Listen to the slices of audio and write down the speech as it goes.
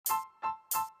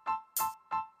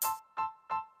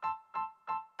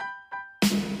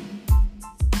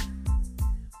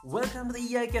Welcome to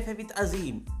the EI Cafe with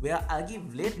Azim, where I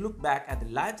give late look back at the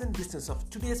lives and business of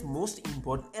today's most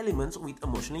important elements with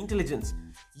emotional intelligence.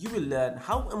 You will learn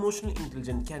how emotional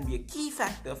intelligence can be a key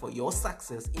factor for your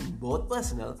success in both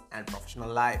personal and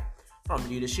professional life. From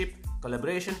leadership,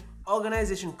 collaboration,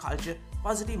 organization culture,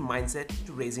 positive mindset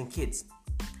to raising kids.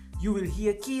 You will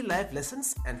hear key life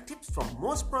lessons and tips from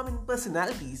most prominent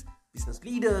personalities, business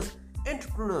leaders,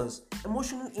 entrepreneurs,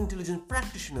 emotional intelligence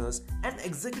practitioners, and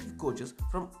executive coaches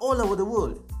from all over the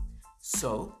world.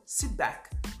 So, sit back,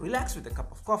 relax with a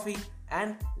cup of coffee,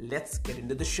 and let's get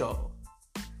into the show.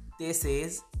 This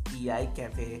is EI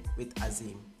Cafe with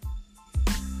Azim.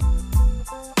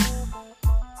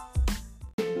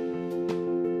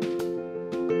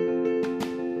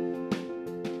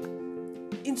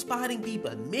 Inspiring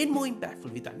people made more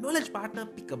impactful with our knowledge partner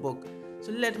Pick a Book.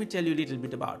 So let me tell you a little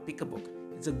bit about Pick a Book.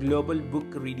 It's a global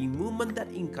book reading movement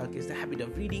that inculcates the habit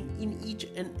of reading in each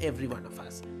and every one of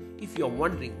us. If you're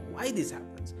wondering why this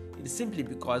happens, it is simply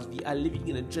because we are living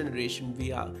in a generation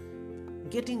we are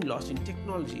getting lost in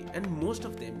technology and most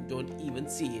of them don't even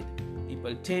see it.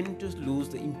 People tend to lose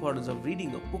the importance of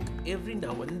reading a book every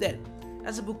now and then.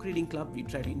 As a book reading club, we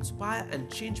try to inspire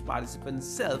and change participants'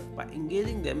 self by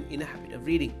engaging them in a habit of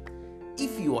reading.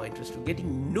 If you are interested in getting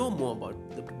to know more about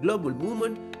the global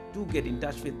movement, do get in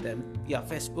touch with them via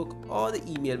Facebook or the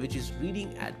email which is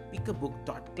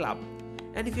reading@pickabook.club.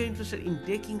 And if you're interested in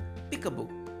taking Pick a Book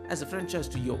as a franchise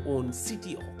to your own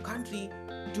city or country,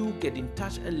 do get in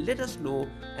touch and let us know,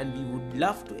 and we would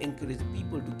love to encourage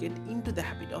people to get into the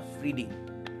habit of reading.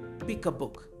 Pick a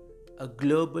Book, a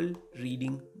global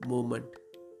reading movement.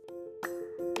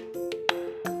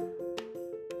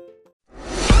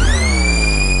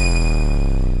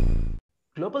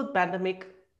 Global pandemic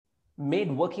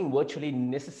made working virtually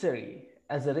necessary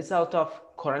as a result of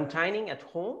quarantining at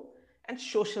home and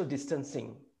social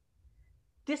distancing.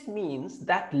 This means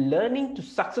that learning to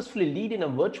successfully lead in a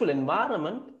virtual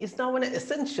environment is now an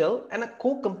essential and a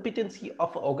core competency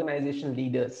of organizational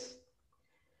leaders.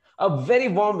 A very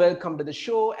warm welcome to the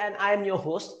show, and I am your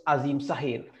host, Azim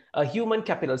Sahir, a human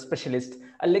capital specialist,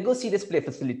 a Lego Serious Play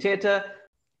facilitator,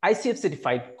 ICF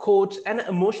certified coach, and an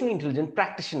emotional intelligence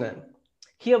practitioner.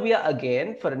 Here we are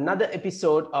again for another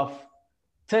episode of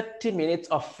 30 minutes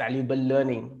of valuable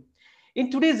learning.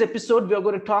 In today's episode, we are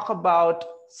going to talk about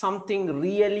something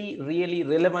really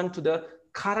relevant to the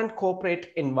current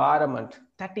corporate environment.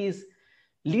 That is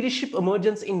leadership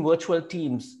emergence in virtual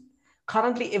teams.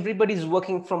 Currently, everybody is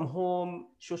working from home,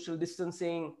 social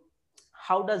distancing.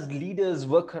 How does leaders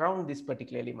work around this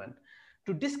particular element?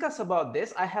 To discuss about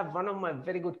this, I have one of my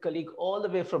very good colleagues all the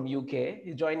way from UK.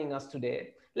 He's joining us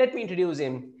today. Let me introduce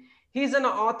him. He's an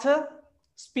author,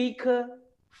 speaker,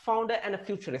 founder, and a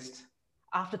futurist.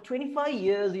 After 25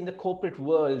 years in the corporate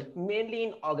world, mainly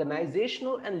in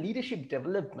organizational and leadership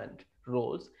development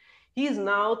roles, he is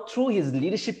now, through his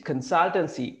leadership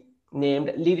consultancy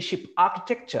named Leadership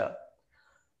Architecture,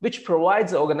 which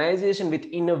provides the organization with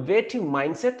innovative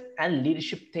mindset and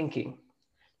leadership thinking.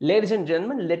 Ladies and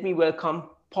gentlemen, let me welcome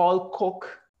Paul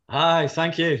Cook. Hi,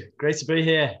 thank you. Great to be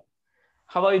here.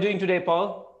 How are you doing today,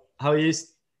 Paul? How are you?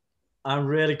 I'm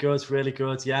really good, really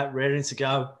good. Yeah, ready to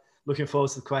go. Looking forward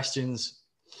to the questions.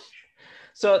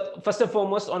 So first and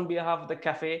foremost, on behalf of the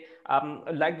cafe,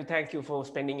 I'd like to thank you for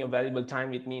spending your valuable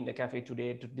time with me in the cafe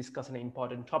today to discuss an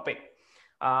important topic.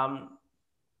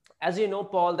 As you know,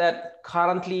 Paul, that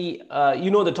currently,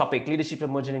 you know the topic, leadership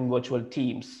emerging in virtual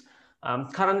teams.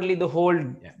 Currently, the whole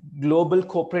global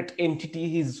corporate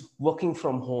entity is working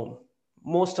from home,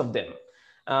 most of them.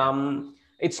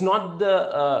 It's not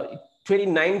the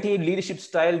 2019 leadership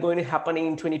style going to happen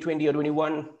in 2020 or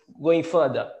 21 going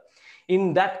further.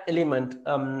 In that element,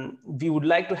 we would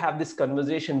like to have this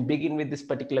conversation begin with this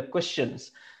particular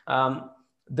questions.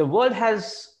 The world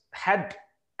has had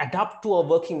adapt to our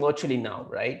working virtually now,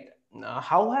 right?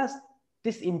 How has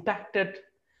this impacted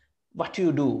what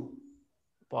you do,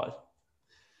 Paul?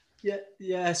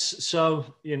 Yes.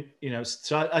 So,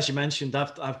 so as you mentioned,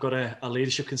 I've got a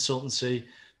leadership consultancy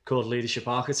called Leadership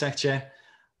Architecture.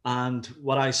 And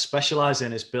what I specialize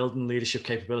in is building leadership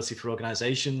capability for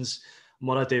organizations. And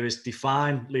what I do is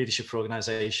define leadership for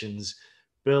organizations,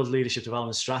 build leadership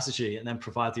development strategy, and then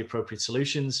provide the appropriate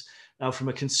solutions. Now, from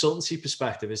a consultancy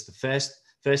perspective, is the first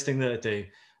thing that I do.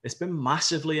 It's been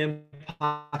massively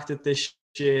impacted this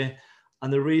year.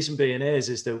 And the reason being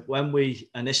is that when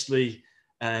we initially,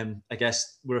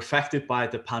 were affected by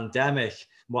the pandemic,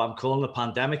 what I'm calling the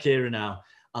pandemic era now,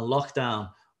 and lockdown,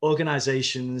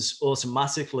 organizations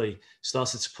automatically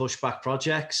started to push back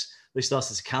projects. they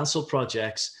started to cancel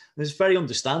projects. And it's very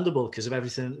understandable because of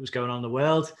everything that was going on in the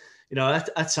world. You know,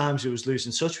 at times we was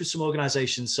losing touch with some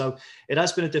organizations. So it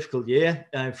has been a difficult year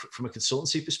from a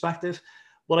consultancy perspective.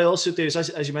 What I also do is,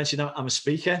 as you mentioned, I'm a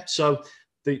speaker. So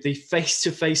the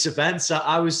face-to-face events,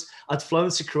 I'd flown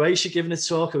to Croatia giving a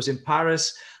talk. I was in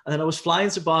Paris, and then I was flying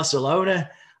to Barcelona,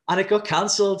 and it got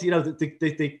cancelled. You know,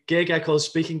 the gig I call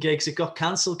speaking gigs, it got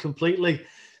cancelled completely.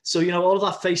 So, you know, all of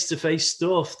that face-to-face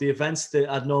stuff, the events that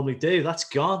I'd normally do, that's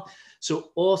gone.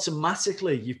 So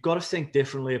automatically, you've got to think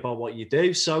differently about what you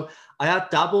do. So I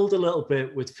had dabbled a little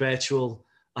bit with virtual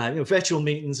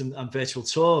meetings and virtual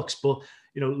talks, but,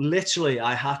 you know, literally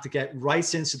I had to get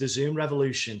right into the Zoom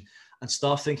revolution and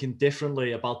start thinking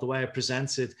differently about the way I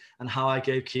presented and how I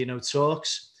gave keynote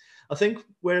talks. I think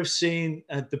where I've seen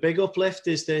the big uplift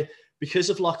is that because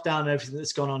of lockdown and everything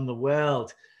that's gone on in the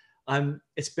world,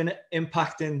 it's been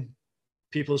impacting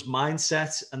people's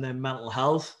mindset and their mental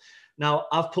health. Now,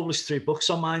 I've published 3 books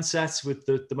on mindset, with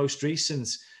the most recent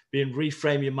being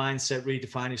Reframe Your Mindset,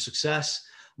 Redefining Success.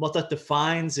 What that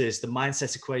defines is the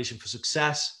mindset equation for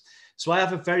success. So I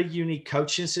have a very unique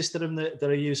coaching system that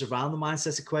I use around the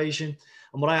mindset equation.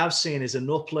 And what I have seen is an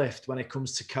uplift when it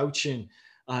comes to coaching,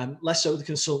 less so with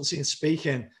the consultancy and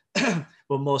speaking,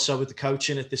 but more so with the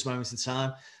coaching at this moment in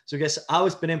time. So I guess how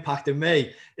it's been impacting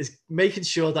me is making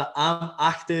sure that I'm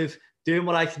active, doing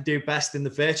what I can do best in the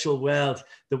virtual world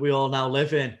that we all now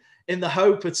live in the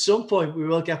hope at some point we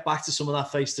will get back to some of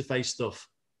that face-to-face stuff.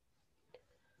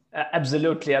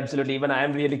 Absolutely, absolutely. Even I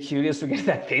am really curious to get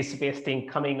that face-to-face thing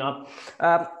coming up.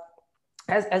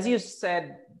 As you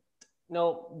said, you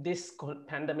know, this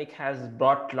pandemic has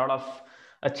brought a lot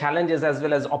of challenges as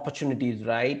well as opportunities,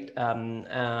 right?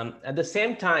 At the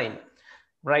same time,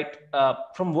 right,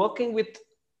 from working with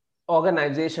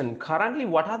organization, currently,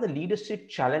 what are the leadership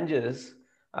challenges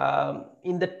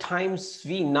in the times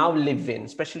we now live in,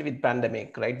 especially with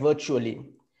pandemic, right, virtually,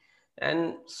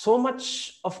 and so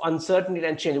much of uncertainty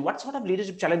and change? What sort of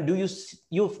leadership challenge do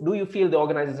you feel the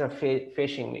organizations are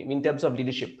facing in terms of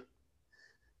leadership?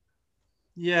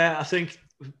 Yeah, I think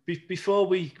before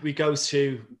we go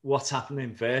to what's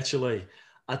happening virtually,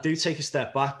 I do take a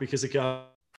step back, because a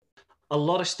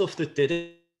lot of stuff that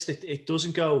it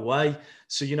doesn't go away.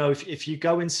 So, you know, if you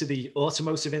go into the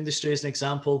automotive industry as an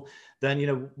example, then, you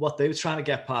know, what they were trying to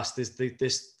get past is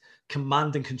this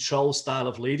command and control style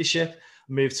of leadership,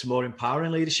 move to more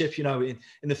empowering leadership. You know, in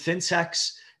the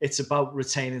fintechs, it's about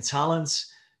retaining talent,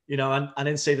 you know, and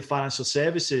in, say, the financial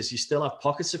services, you still have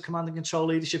pockets of command and control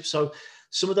leadership. So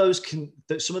some of those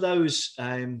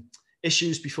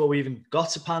issues before we even got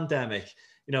to pandemic,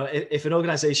 you know, if an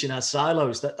organization has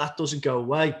silos, that doesn't go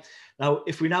away. Now,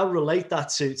 if we now relate that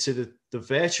to the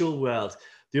virtual world,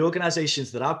 the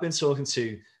organizations that I've been talking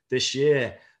to this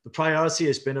year, the priority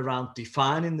has been around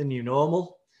defining the new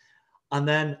normal, and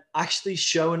then actually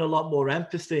showing a lot more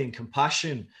empathy and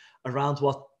compassion around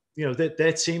what, you know,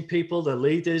 their team people, their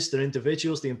leaders, their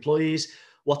individuals, the employees,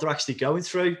 what they're actually going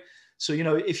through. So, you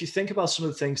know, if you think about some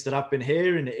of the things that I've been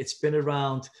hearing, it's been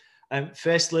around,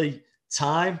 firstly,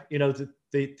 time, you know,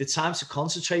 the time to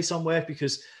concentrate on work,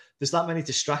 because there's that many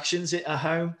distractions at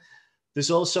home. There's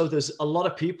a lot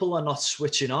of people are not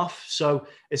switching off. So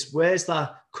where's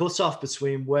that cutoff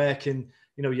between work and,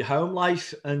 you know, your home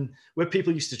life, and where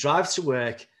people used to drive to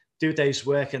work, do a day's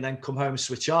work, and then come home and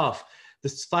switch off. They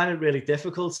find it really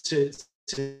difficult to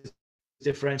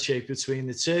differentiate between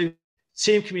the two.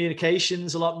 Team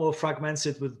communication's a lot more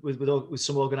fragmented with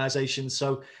some organizations.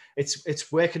 So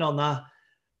it's working on that.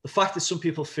 The fact that some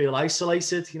people feel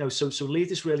isolated, you know, so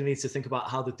leaders really need to think about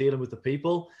how they're dealing with the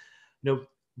people, you know,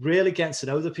 really getting to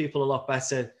know the people a lot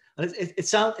better. And it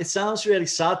sounds really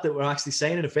sad that we're actually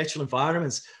saying in a virtual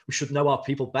environment, we should know our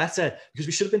people better, because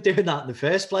we should have been doing that in the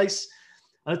first place.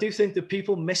 And I do think that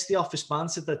people miss the office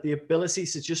banter, that the ability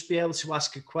to just be able to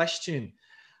ask a question.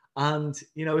 And,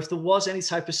 you know, if there was any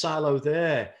type of silo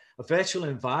there, a virtual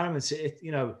environment,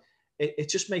 it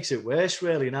just makes it worse,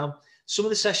 really. Now, some of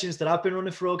the sessions that I've been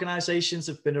running for organizations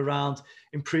have been around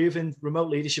improving remote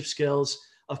leadership skills.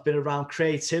 I've been around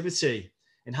creativity,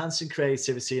 enhancing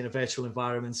creativity in a virtual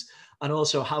environment, and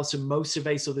also how to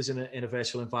motivate others in a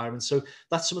virtual environment. So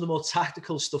that's some of the more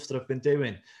tactical stuff that I've been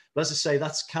doing. But as I say,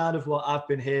 that's kind of what I've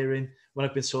been hearing when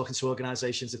I've been talking to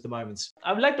organizations at the moment.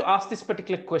 I would like to ask this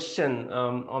particular question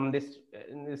on this,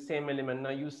 in the same element.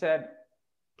 Now, you said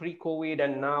pre-COVID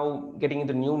and now getting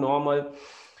into new normal.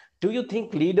 Do you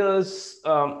think leaders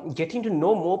getting to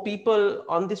know more people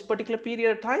on this particular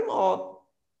period of time, or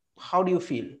how do you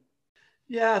feel?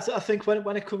 Yeah, I think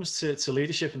when it comes to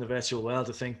leadership in the virtual world,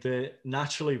 I think that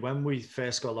naturally when we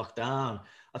first got locked down,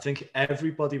 I think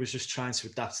everybody was just trying to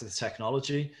adapt to the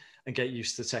technology. and get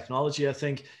used to technology. I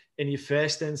think in your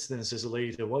first instance as a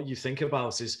leader, what you think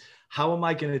about is, how am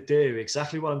I going to do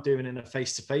exactly what I'm doing in a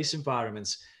face-to-face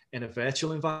environment, in a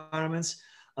virtual environment?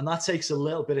 And that takes a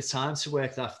little bit of time to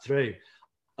work that through,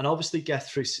 and obviously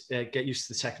get used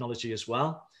to the technology as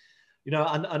well. You know,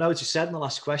 and I know, as you said in the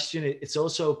last question, it's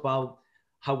also about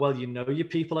how well you know your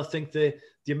people. I think the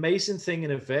amazing thing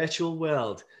in a virtual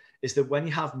world is that when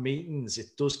you have meetings,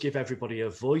 it does give everybody a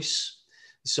voice.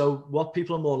 So what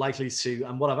people are more likely to,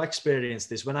 and what I've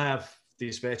experienced is when I have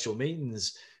these virtual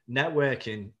meetings,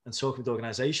 networking and talking with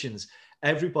organizations,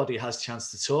 everybody has a chance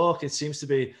to talk. It seems to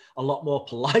be a lot more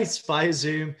polite via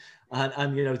Zoom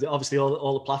and you know, obviously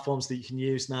all the platforms that you can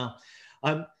use now.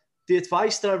 The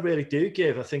advice that I really do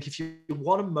give, I think if you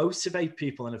want to motivate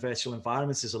people in a virtual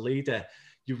environment as a leader,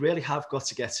 you really have got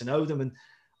to get to know them.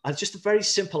 And just a very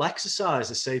simple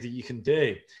exercise I say that you can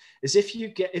do is if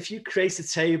you create a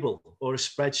table or a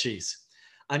spreadsheet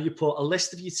and you put a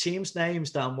list of your team's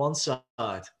names down one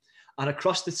side, and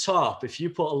across the top, if you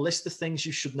put a list of things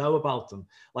you should know about them,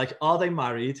 like, are they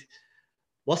married?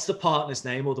 What's the partner's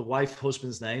name or the wife,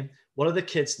 husband's name? What are the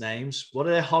kids' names? What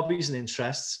are their hobbies and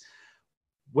interests?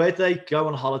 Where do they go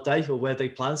on holiday, or where they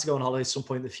plan to go on holiday at some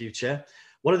point in the future?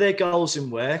 What are their goals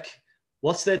in work?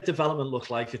 What's their development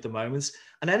look like at the moment?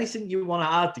 And anything you want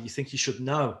to add that you think you should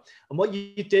know. And what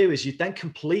you do is you then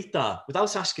complete that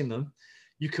without asking them.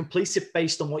 You complete it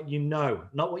based on what you know,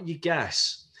 not what you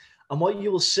guess. And what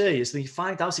you will see is that you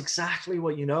find out exactly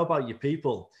what you know about your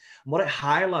people. And what it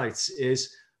highlights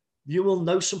is you will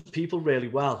know some people really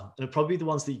well, and probably the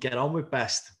ones that you get on with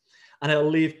best. And it'll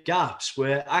leave gaps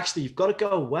where actually you've got to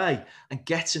go away and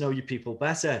get to know your people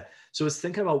better. So it's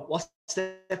thinking about what's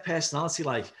their personality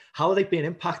like? How are they being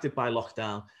impacted by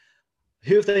lockdown?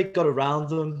 Who have they got around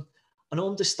them? And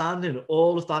understanding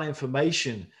all of that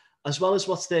information, as well as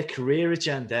what's their career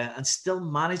agenda, and still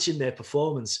managing their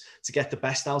performance to get the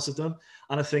best out of them.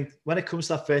 And I think when it comes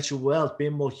to that virtual world,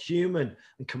 being more human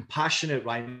and compassionate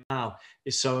right now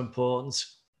is so important.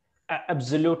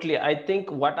 Absolutely. I think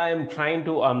what I am trying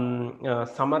to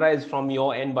summarize from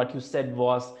your end, what you said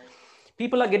was,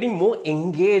 people are getting more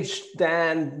engaged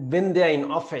than when they're in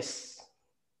office.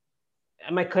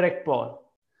 Am I correct,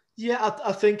 Paul? Yeah,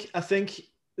 I think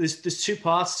there's two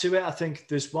parts to it. I think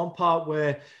there's one part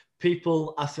where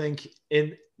people, I think,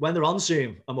 when they're on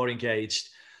Zoom, are more engaged.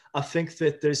 I think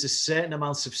that there's a certain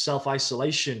amount of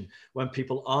self-isolation when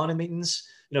people aren't in meetings.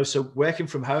 You know, so working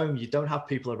from home, you don't have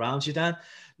people around you then.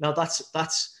 Now that's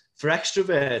for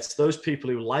extroverts, those people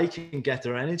who like and get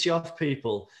their energy off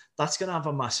people, that's going to have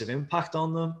a massive impact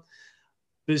on them.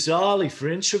 Bizarrely, for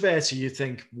introverts who you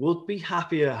think would be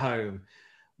happy at home,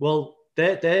 well,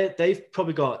 they've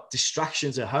probably got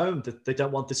distractions at home that they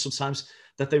don't want to sometimes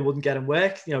that they wouldn't get in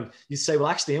work. You know, you say, well,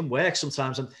 actually in work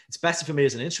sometimes it's better for me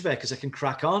as an introvert because I can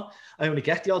crack on. I only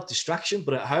get the odd distraction,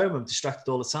 but at home I'm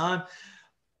distracted all the time.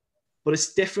 But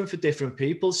it's different for different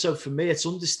people. So for me, it's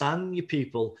understanding your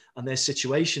people and their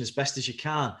situation as best as you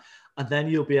can. And then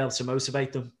you'll be able to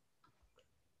motivate them.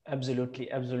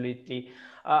 Absolutely. Absolutely.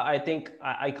 I think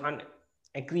I can't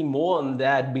agree more on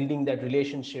that. Building that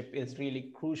relationship is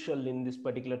really crucial in this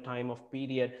particular time of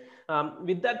period.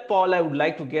 With that, Paul, I would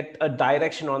like to get a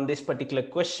direction on this particular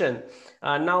question.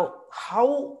 Now,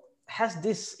 how has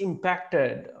this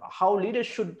impacted how leaders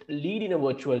should lead in a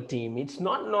virtual team? It's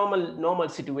not normal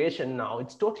situation now.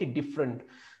 It's totally different.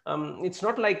 It's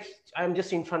not like I'm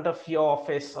just in front of your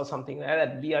office or something like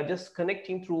that. We are just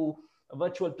connecting through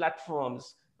virtual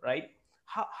platforms, right?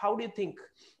 How do you think,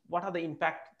 what are the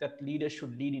impact that leaders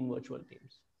should lead in virtual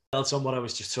teams? That's on what I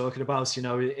was just talking about. You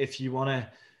know, if you want to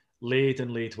lead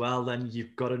and lead well, then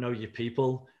you've got to know your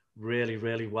people really,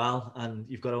 really well. And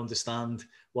you've got to understand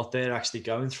what they're actually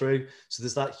going through. So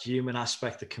there's that human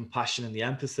aspect, the compassion and the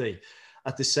empathy.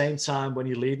 At the same time, when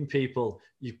you're leading people,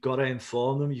 you've got to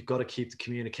inform them. You've got to keep the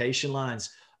communication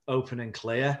lines open and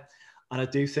clear. And I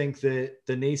do think that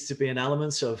there needs to be an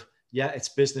element of, yeah, it's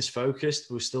business focused.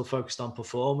 We're still focused on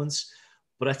performance.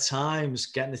 But at times,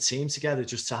 getting the team together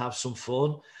just to have some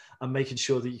fun and making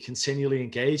sure that you continually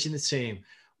engage in the team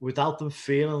without them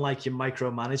feeling like you're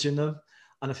micromanaging them.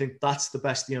 And I think that's the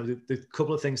best, you know, the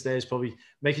couple of things there is probably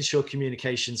making sure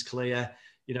communication's clear,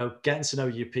 you know, getting to know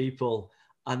your people,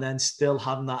 and then still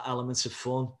having that element of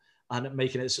fun and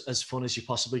making it as fun as you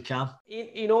possibly can.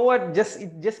 You know what,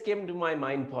 it just came to my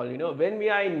mind, Paul, you know, when we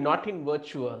are not in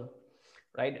virtual,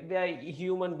 right, we are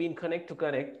human being connect,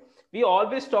 we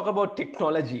always talk about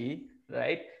technology,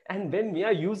 right? And when we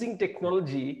are using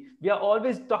technology, we are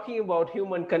always talking about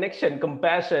human connection,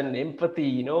 compassion, empathy,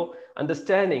 you know,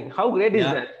 understanding. How great is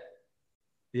that?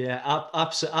 Yeah,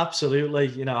 absolutely.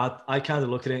 You know, I kind of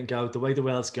look at it and go, the way the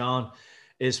world's gone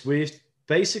is we've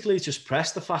basically just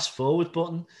pressed the fast forward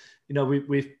button. You know,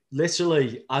 we've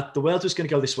literally, the world was going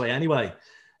to go this way anyway.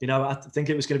 You know, I think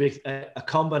it was going to be a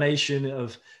combination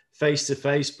of face to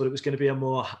face, but it was going to be a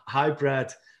more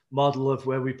hybrid model of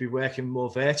where we'd be working more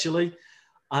virtually.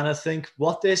 And I think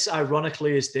what this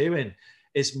ironically is doing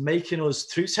is making us,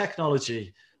 through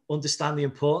technology, understand the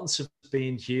importance of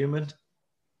being human.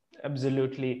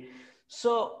 Absolutely.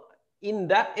 So in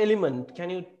that element, can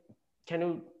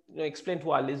you explain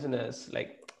to our listeners,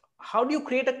 like, how do you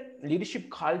create a leadership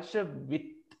culture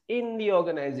within the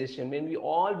organization when we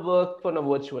all work on a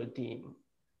virtual team?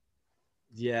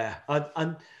 Yeah,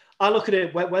 and I look at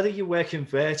it whether you're working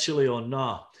virtually or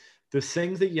not. The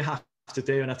thing that you have to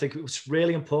do, and I think it's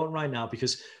really important right now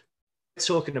because we're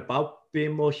talking about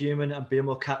being more human and being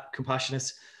more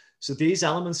compassionate. So these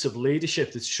elements of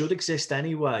leadership that should exist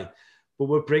anyway, but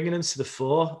we're bringing them to the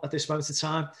fore at this moment in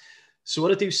time. So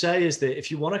what I do say is that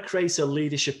if you want to create a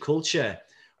leadership culture,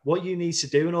 what you need to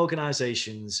do in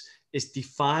organizations is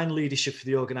define leadership for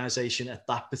the organization at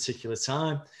that particular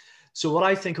time. So what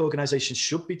I think organizations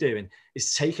should be doing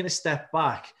is taking a step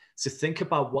back to think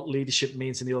about what leadership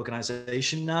means in the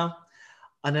organization now,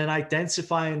 and then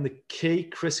identifying the key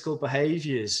critical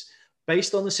behaviors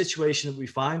based on the situation that we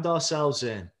find ourselves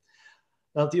in.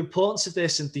 Now, the importance of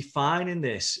this and defining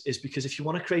this is because if you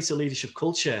want to create a leadership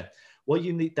culture, what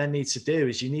you then need to do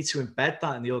is you need to embed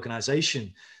that in the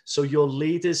organization so your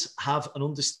leaders have an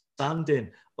understanding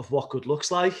of what good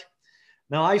looks like.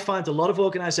 Now, I find a lot of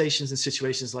organizations in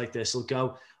situations like this will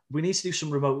go, we need to do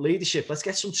some remote leadership. Let's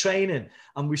get some training.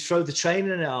 And we throw the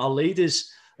training at our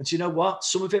leaders. And do you know what?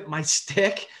 Some of it might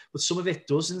stick, but some of it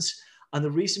doesn't. And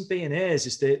the reason being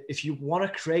is that if you want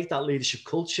to create that leadership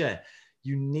culture,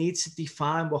 you need to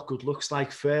define what good looks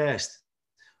like first.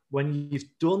 When you've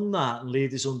done that and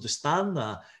leaders understand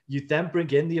that, you then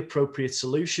bring in the appropriate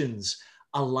solutions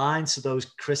aligned to those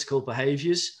critical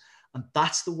behaviors. And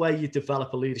that's the way you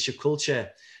develop a leadership culture.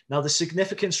 Now, the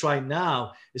significance right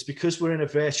now is because we're in a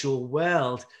virtual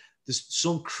world, there's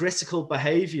some critical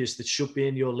behaviors that should be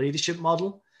in your leadership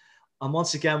model. And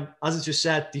once again, as I just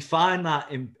said, define that,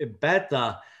 embed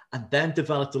that, and then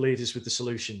develop the leaders with the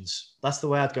solutions. That's the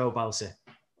way I'd go about it.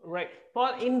 Right.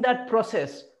 Paul, in that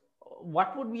process,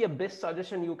 what would be a best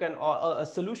suggestion you can, or a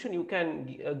solution you can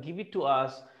give it to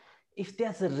us if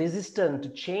there's a resistance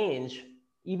to change,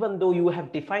 even though you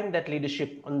have defined that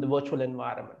leadership on the virtual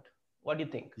environment? What do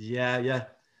you think? Yeah.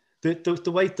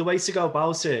 The way to go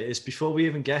about it is, before we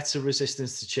even get to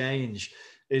resistance to change,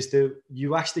 is that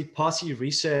you actually, part of your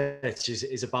research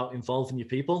is about involving your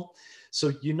people.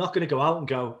 So you're not going to go out and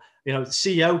go, you know, the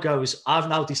CEO goes, I've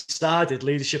now decided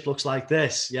leadership looks like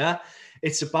this. Yeah.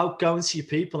 It's about going to your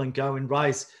people and going,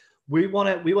 right, we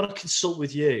want to consult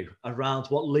with you around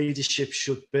what leadership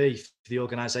should be for the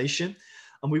organization.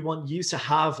 And we want you to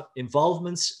have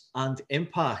involvement and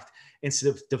impact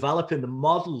into developing the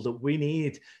model that we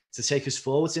need to take us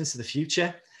forwards into the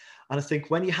future. And I think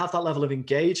when you have that level of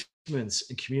engagement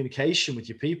and communication with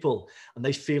your people and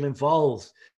they feel involved,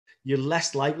 you're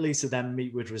less likely to then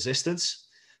meet with resistance.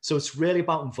 So it's really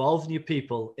about involving your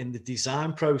people in the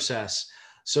design process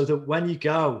so that when you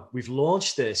go, we've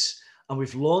launched this, and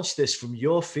we've launched this from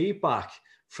your feedback,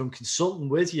 from consulting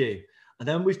with you. And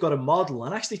then we've got a model.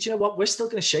 And actually, do you know what? We're still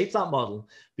going to shape that model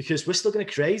because we're still going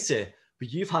to create it,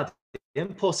 but you've had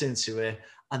input into it.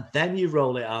 And then you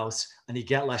roll it out and you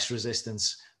get less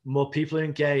resistance. More people are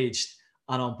engaged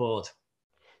and on board.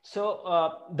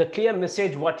 So the clear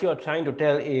message, what you're trying to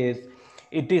tell is,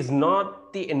 it is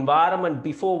not the environment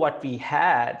before what we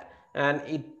had,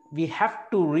 and we have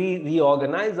to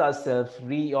reorganize ourselves,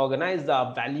 reorganize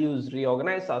our values,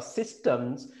 reorganize our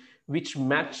systems, which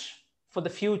match for the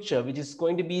future, which is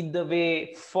going to be the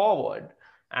way forward,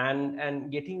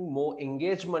 and getting more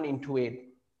engagement into it,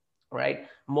 right?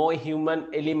 More human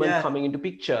element coming into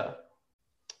picture.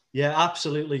 Yeah,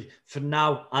 absolutely. For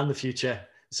now and the future.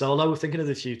 So although we're thinking of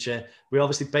the future, we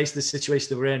obviously, based on the situation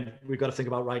that we're in, we've got to think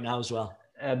about right now as well.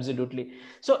 Absolutely.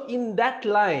 So in that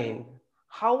line,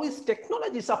 how is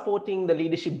technology supporting the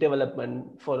leadership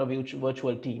development for the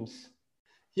virtual teams?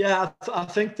 Yeah, I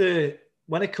think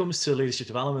when it comes to leadership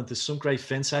development, there's some great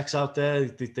fintechs out there.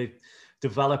 They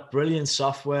develop brilliant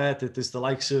software. There's the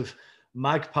likes of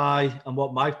Magpie, and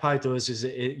what Magpie does is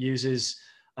it uses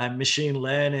machine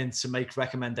learning to make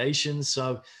recommendations.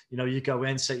 So, you know, you go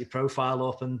in, set your profile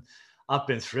up, and I've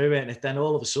been through it, and then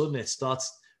all of a sudden it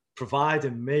starts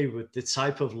providing me with the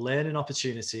type of learning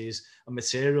opportunities and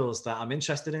materials that I'm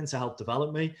interested in to help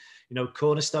develop me. You know,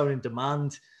 Cornerstone in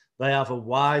Demand, They have a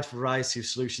wide variety of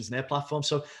solutions in their platform.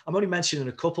 So I'm only mentioning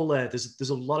a couple there. There's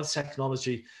a lot of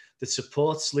technology that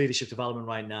supports leadership development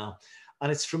right now.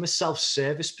 And it's from a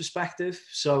self-service perspective.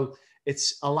 So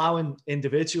it's allowing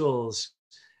individuals,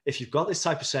 if you've got this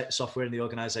type of software in the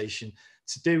organization,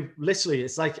 to do literally,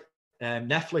 it's like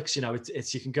Netflix, you know,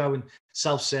 it's you can go and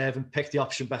self-serve and pick the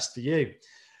option best for you.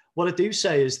 What I do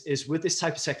say is with this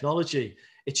type of technology,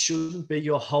 it shouldn't be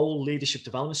your whole leadership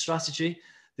development strategy.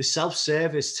 The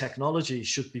self-service technology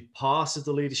should be part of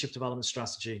the leadership development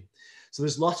strategy. So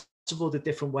there's lots of other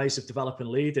different ways of developing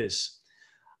leaders.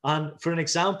 And for an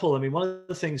example, I mean, one of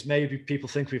the things maybe people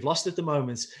think we've lost at the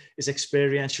moment is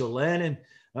experiential learning.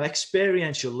 Now,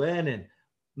 experiential learning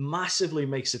massively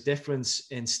makes a difference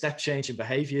in step change in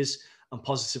behaviors and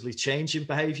positively changing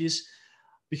behaviors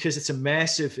because it's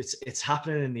immersive, it's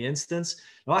happening in the instant.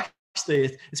 Now,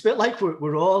 actually, it's a bit like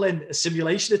we're all in a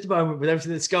simulation at the moment with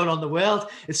everything that's going on in the world.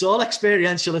 It's all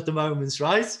experiential at the moment,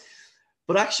 right?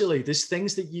 But actually, there's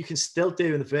things that you can still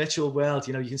do in the virtual world.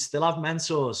 You know, you can still have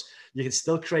mentors, you can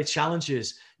still create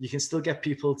challenges, you can still get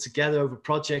people together over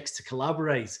projects to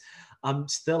collaborate and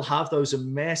still have those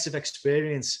immersive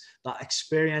experience, that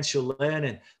experiential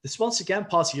learning. That's once again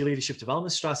part of your leadership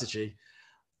development strategy.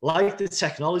 Like the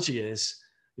technology is,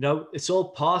 you know, it's all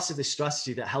part of this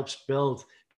strategy that helps build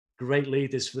great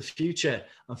leaders for the future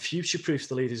and future-proof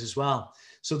the leaders as well.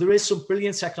 So there is some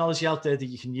brilliant technology out there that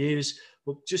you can use,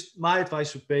 but just my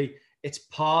advice would be it's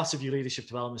part of your leadership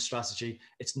development strategy.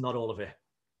 It's not all of it.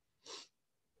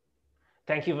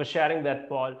 Thank you for sharing that,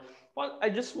 Paul. Well, I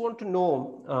just want to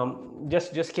know,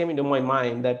 just came into my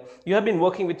mind that you have been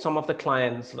working with some of the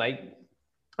clients, right?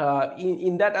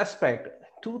 In that aspect,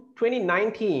 to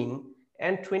 2019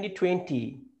 and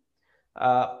 2020,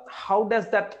 how does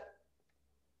that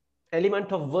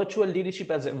element of virtual leadership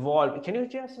has evolved? Can you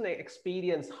just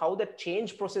experience how that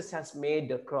change process has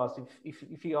made across?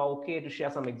 If you are okay to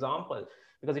share some example,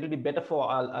 because it will be better for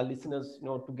our listeners, you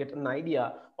know, to get an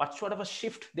idea what sort of a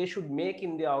shift they should make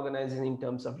in their organization in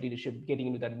terms of leadership, getting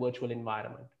into that virtual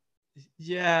environment.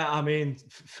 Yeah, I mean,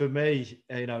 for me,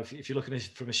 you know, if you're looking at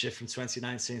it from a shift from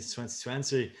 2019 to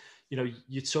 2020, you know,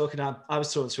 I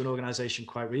was talking to an organization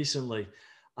quite recently,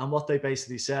 and what they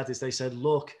basically said is they said,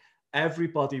 look,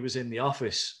 everybody was in the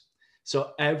office.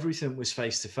 So everything was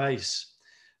face to face.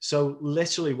 So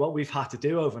literally what we've had to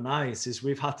do overnight is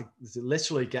we've had to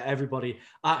literally get everybody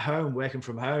at home, working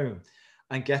from home,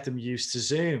 and get them used to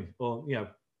Zoom or, you know,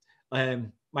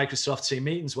 Microsoft Teams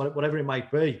meetings, whatever it might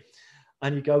be.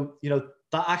 And you go, you know,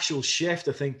 that actual shift,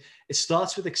 I think it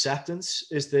starts with acceptance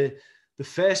is the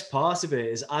first part of it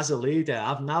is as a leader,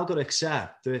 I've now got to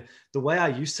accept the way I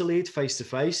used to lead face to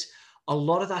face. A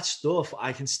lot of that stuff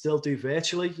I can still do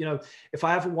virtually. You know, if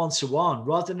I have a one-to-one,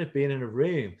 rather than it being in a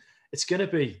room, it's going to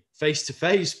be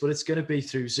face-to-face, but it's going to be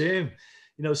through Zoom.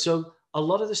 You know, so a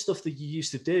lot of the stuff that you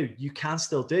used to do, you can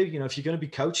still do. You know, if you're going to be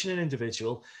coaching an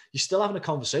individual, you're still having a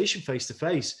conversation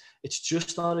face-to-face. It's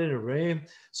just not in a room.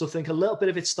 So I think a little bit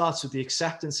of it starts with the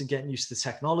acceptance and getting used to the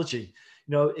technology.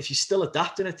 You know, if you're still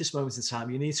adapting at this moment in time,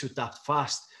 you need to adapt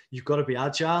fast. You've got to be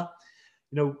agile.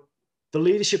 You know, the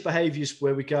leadership behaviors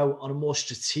where we go on a more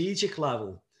strategic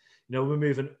level, you know, we're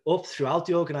moving up throughout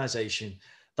the organization.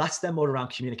 That's then more around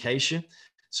communication.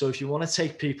 So if you want to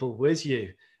take people with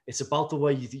you, it's about the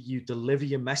way you deliver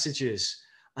your messages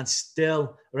and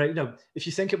still, right? You know, if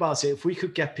you think about it, if we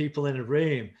could get people in a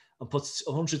room and put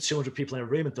 100, 200 people in a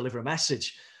room and deliver a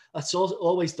message, that's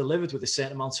always delivered with a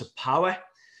certain amount of power.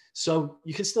 So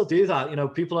you can still do that. You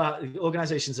know,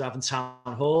 organizations are having town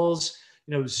halls.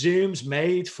 You know, Zoom's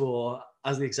made for,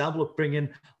 as the example of bringing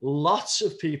lots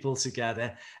of people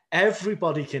together.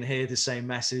 Everybody can hear the same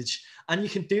message, and you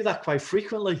can do that quite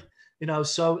frequently. You know,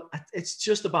 so it's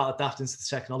just about adapting to the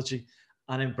technology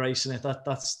and embracing it.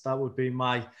 That would be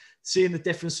my seeing the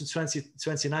difference from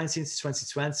 2019 to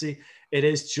 2020. It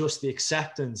is just the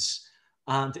acceptance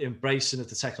and embracing of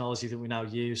the technology that we now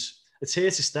use. It's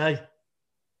here to stay.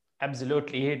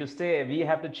 Absolutely here to stay. We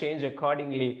have to change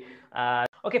accordingly.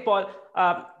 Okay, Paul,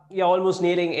 you're almost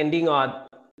ending our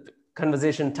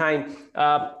conversation time.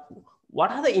 What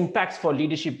are the impacts for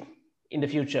leadership in the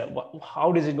future?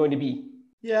 How is it going to be?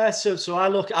 Yeah, so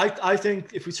I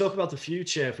think if we talk about the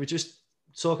future, if we just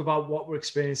talk about what we're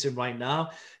experiencing right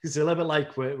now, it's a little bit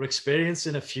like we're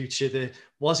experiencing a future that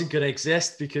wasn't going to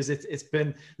exist because there's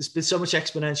been so much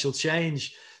exponential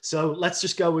change. So let's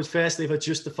just go with firstly, if I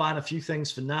just define a few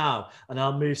things for now, and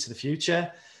I'll move to the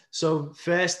future. So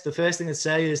the first thing I'd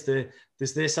say is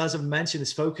there's this, as I've mentioned,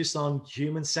 is focused on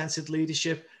human-centered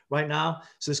leadership right now.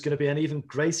 So there's going to be an even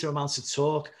greater amount of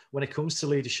talk when it comes to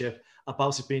leadership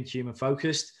about it being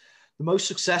human-focused. The most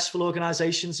successful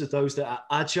organizations are those that are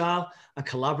agile and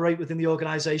collaborate within the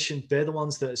organization. They're the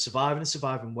ones that are surviving and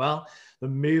surviving well. They're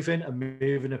moving and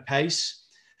moving at pace.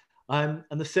 And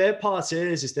the third part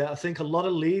is that I think a lot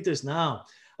of leaders now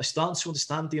are starting to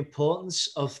understand the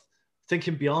importance of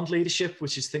thinking beyond leadership,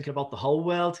 which is thinking about the whole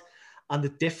world and the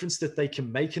difference that they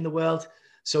can make in the world.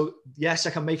 So yes,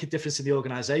 I can make a difference in the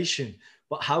organization,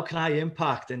 but how can I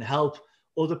impact and help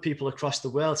other people across the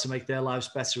world to make their lives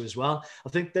better as well? I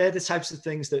think they're the types of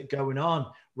things that are going on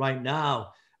right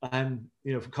now. And,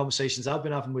 from conversations I've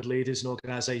been having with leaders and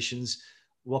organizations,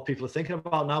 what people are thinking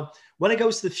about now. When it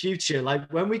goes to the future,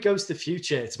 when we go to the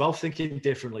future, it's about thinking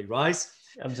differently, right?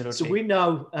 Absolutely. So we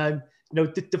know,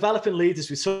 developing leaders,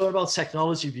 we talked about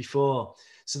technology before.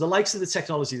 So the likes of the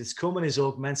technology that's coming is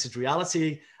augmented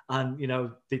reality and,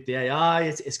 the AI,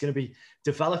 it's going to be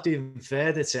developed even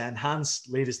further to enhance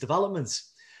leaders' development.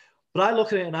 But I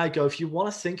look at it and I go, if you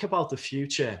want to think about the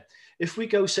future, if we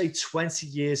go, say, 20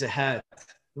 years ahead,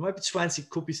 it might be 20,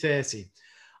 could be 30.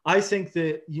 I think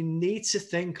that you need to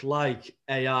think like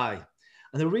AI.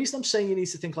 And the reason I'm saying you need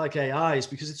to think like AI is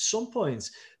because at some point,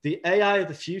 the AI of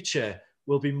the future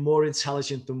will be more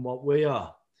intelligent than what we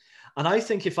are. And I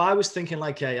think if I was thinking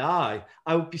like AI,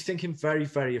 I would be thinking very,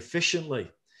 very efficiently.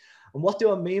 And what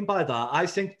do I mean by that? I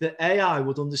think that AI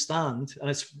would understand, and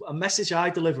it's a message I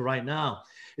deliver right now,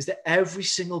 is that every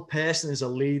single person is a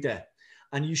leader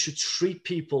and you should treat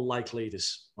people like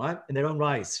leaders, right? In their own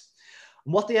right.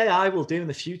 And what the AI will do in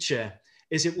the future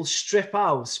is it will strip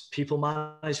out people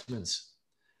management.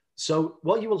 So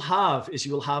what you will have is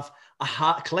you will have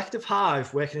a collective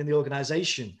hive working in the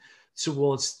organization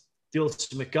towards the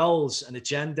ultimate goals and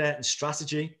agenda and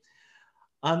strategy.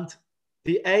 And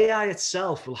the AI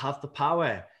itself will have the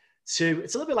power to,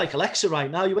 it's a little bit like Alexa right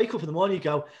now. You wake up in the morning, you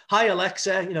go, hi,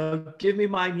 Alexa, give me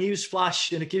my news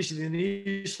flash, and it gives you the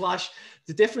news flash.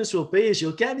 The difference will be is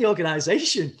you'll get in the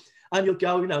organization and you'll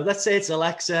go, let's say it's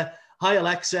Alexa, hi,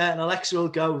 Alexa, and Alexa will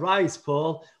go, right,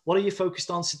 Paul, what are you focused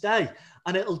on today?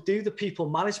 And it'll do the people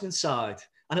management side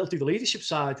and it'll do the leadership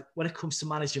side when it comes to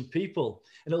managing people.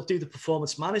 And it'll do the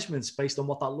performance management based on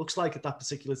what that looks like at that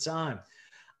particular time.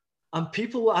 And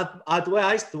people,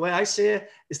 the way I see it,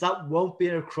 is that won't be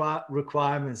a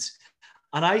requirement.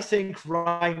 And I think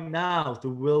right now there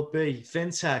will be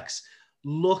fintechs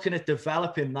looking at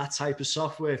developing that type of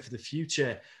software for the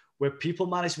future, where people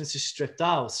management is stripped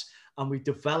out and we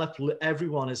develop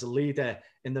everyone as a leader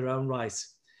in their own right.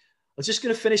 I'm just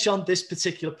going to finish on this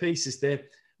particular piece is that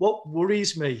what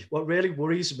really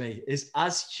worries me is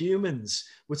as humans,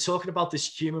 we're talking about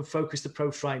this human focused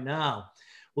approach right now.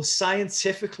 Well,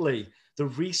 scientifically, the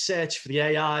research for the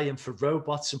AI and for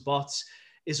robots and bots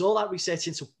is all that research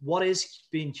into what is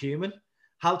being human.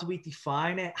 How do we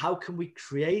define it? How can we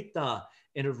create that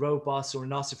in a robot or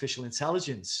an artificial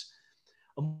intelligence?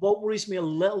 And what worries me a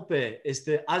little bit is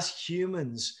that as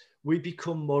humans, we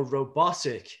become more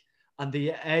robotic and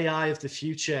the AI of the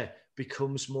future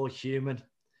becomes more human.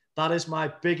 That is my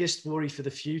biggest worry for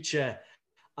the future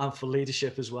and for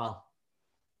leadership as well.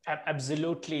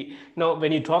 Absolutely. Now,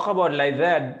 when you talk about like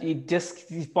that,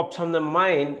 it pops on the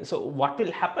mind. So what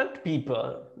will happen to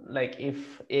people? Like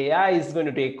if AI is going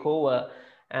to take over,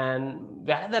 and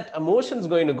where that emotion is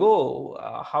going to go?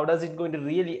 How does it going to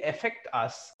really affect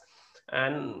us?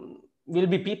 And will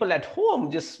be people at home,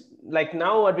 just like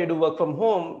now what we do work from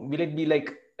home, will it be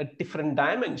like a different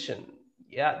dimension?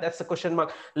 Yeah, that's the question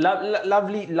mark.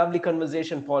 Lovely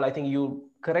conversation, Paul. I think you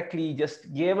correctly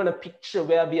just given a picture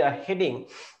where we are heading.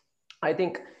 I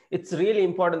think it's really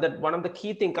important that one of the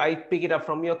key things I pick it up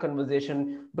from your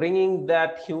conversation, bringing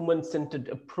that human-centered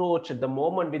approach at the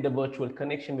moment with the virtual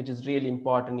connection, which is really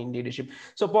important in leadership.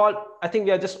 So Paul, I think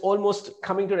we are just almost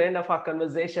coming to the end of our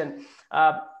conversation.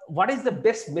 What is the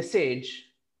best message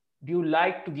do you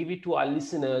like to give it to our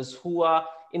listeners who are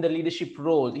in the leadership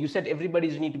role? You said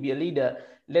everybody's need to be a leader.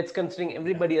 Let's consider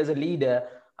everybody as a leader.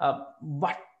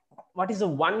 What is the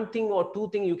one thing or two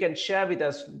things you can share with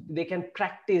us they can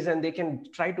practice and they can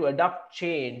try to adapt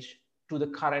change to the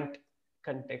current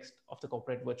context of the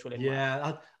corporate virtual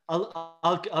environment? Yeah,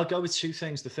 I'll go with two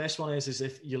things. The first one is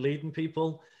if you're leading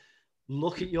people,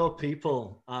 look at your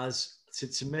people as,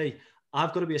 to me,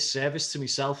 I've got to be a service to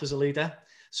myself as a leader.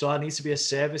 So I need to be a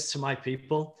service to my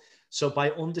people. So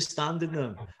by understanding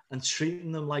them and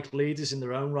treating them like leaders in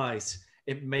their own right,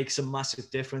 it makes a massive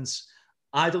difference.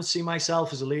 I don't see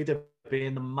myself as a leader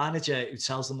being the manager who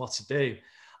tells them what to do.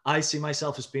 I see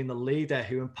myself as being the leader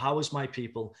who empowers my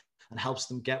people and helps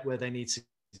them get where they need to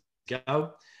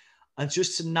go. And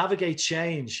just to navigate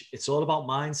change, it's all about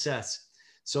mindset.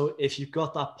 So if you've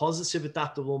got that positive,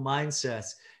 adaptable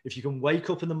mindset, if you can wake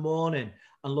up in the morning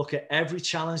and look at every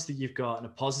challenge that you've got in a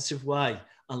positive way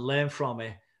and learn from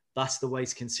it, that's the way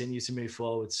to continue to move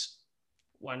forwards.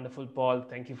 Wonderful, Paul.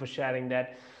 Thank you for sharing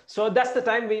that. So that's the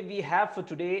time we have for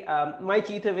today. My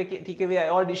key takeaway I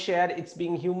already shared. It's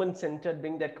being human-centered,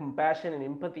 bring that compassion and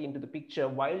empathy into the picture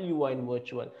while you are in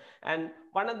virtual. And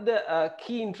one of the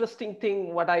key interesting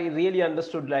thing, what I really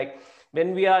understood, like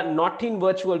when we are not in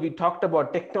virtual, we talked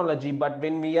about technology, but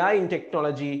when we are in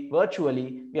technology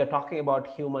virtually, we are talking about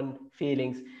human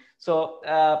feelings. So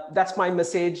that's my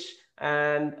message,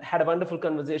 and had a wonderful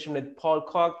conversation with Paul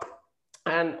Koch,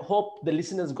 and hope the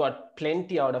listeners got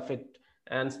plenty out of it,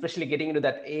 and especially getting into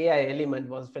that AI element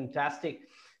was fantastic.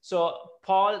 So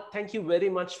Paul, thank you very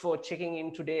much for checking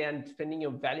in today and spending your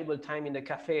valuable time in the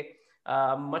cafe.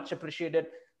 Much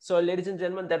appreciated. So ladies and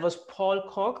gentlemen, that was Paul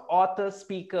Koch, author,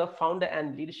 speaker, founder,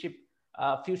 and leadership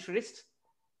futurist,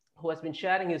 who has been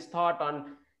sharing his thought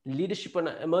on leadership and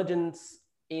emergence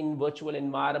in virtual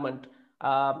environment.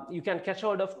 You can catch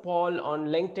hold of Paul on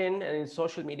LinkedIn and his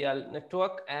social media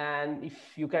network. And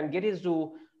if you can get his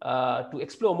to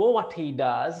explore more what he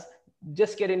does,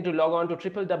 just log on to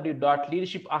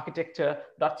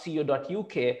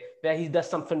www.leadershiparchitecture.co.uk, where he does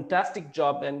some fantastic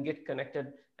job, and get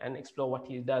connected and explore what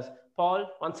he does. Paul,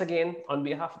 once again, on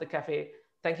behalf of the cafe,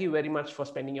 thank you very much for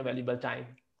spending your valuable time.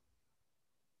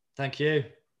 Thank you.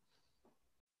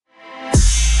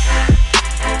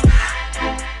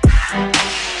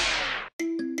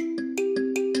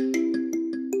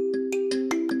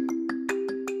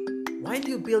 While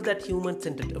you build that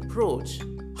human-centered approach,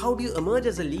 how do you emerge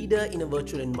as a leader in a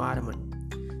virtual environment?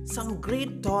 Some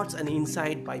great thoughts and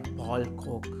insight by Paul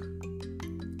Koch.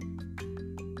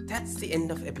 That's the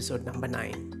end of episode number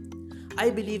 9. I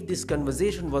believe this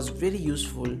conversation was very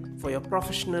useful for your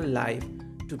professional life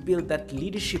to build that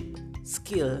leadership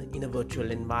skill in a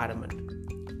virtual environment.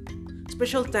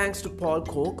 Special thanks to Paul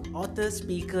Koch, author,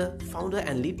 speaker, founder,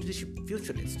 and leadership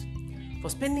futurist, for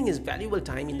spending his valuable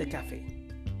time in the cafe.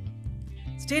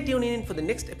 Stay tuned in for the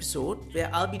next episode, where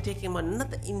I'll be taking on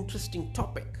another interesting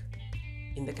topic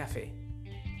in the cafe.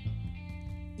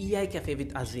 EI Cafe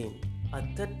with Azim, a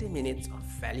 30 minutes of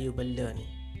valuable learning.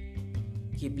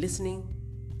 Keep listening,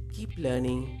 keep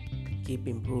learning, keep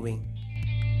improving.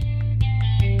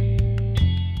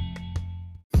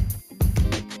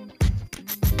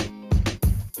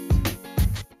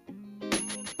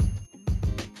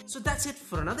 So that's it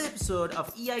for another episode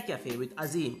of EI Cafe with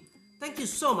Azim. Thank you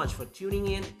so much for tuning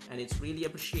in, and it's really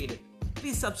appreciated.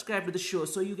 Please subscribe to the show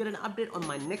so you get an update on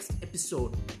my next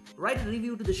episode. Write a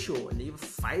review to the show and leave a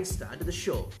 5-star to the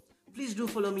show. Please do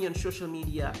follow me on social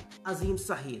media, Azim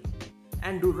Sahir.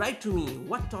 And do write to me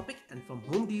what topic and from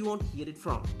whom do you want to hear it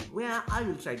from, where I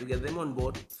will try to get them on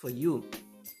board for you.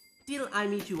 Till I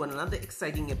meet you on another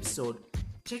exciting episode,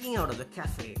 checking out of the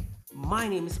cafe, my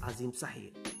name is Azim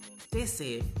Sahir. Stay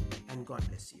safe and God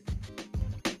bless you.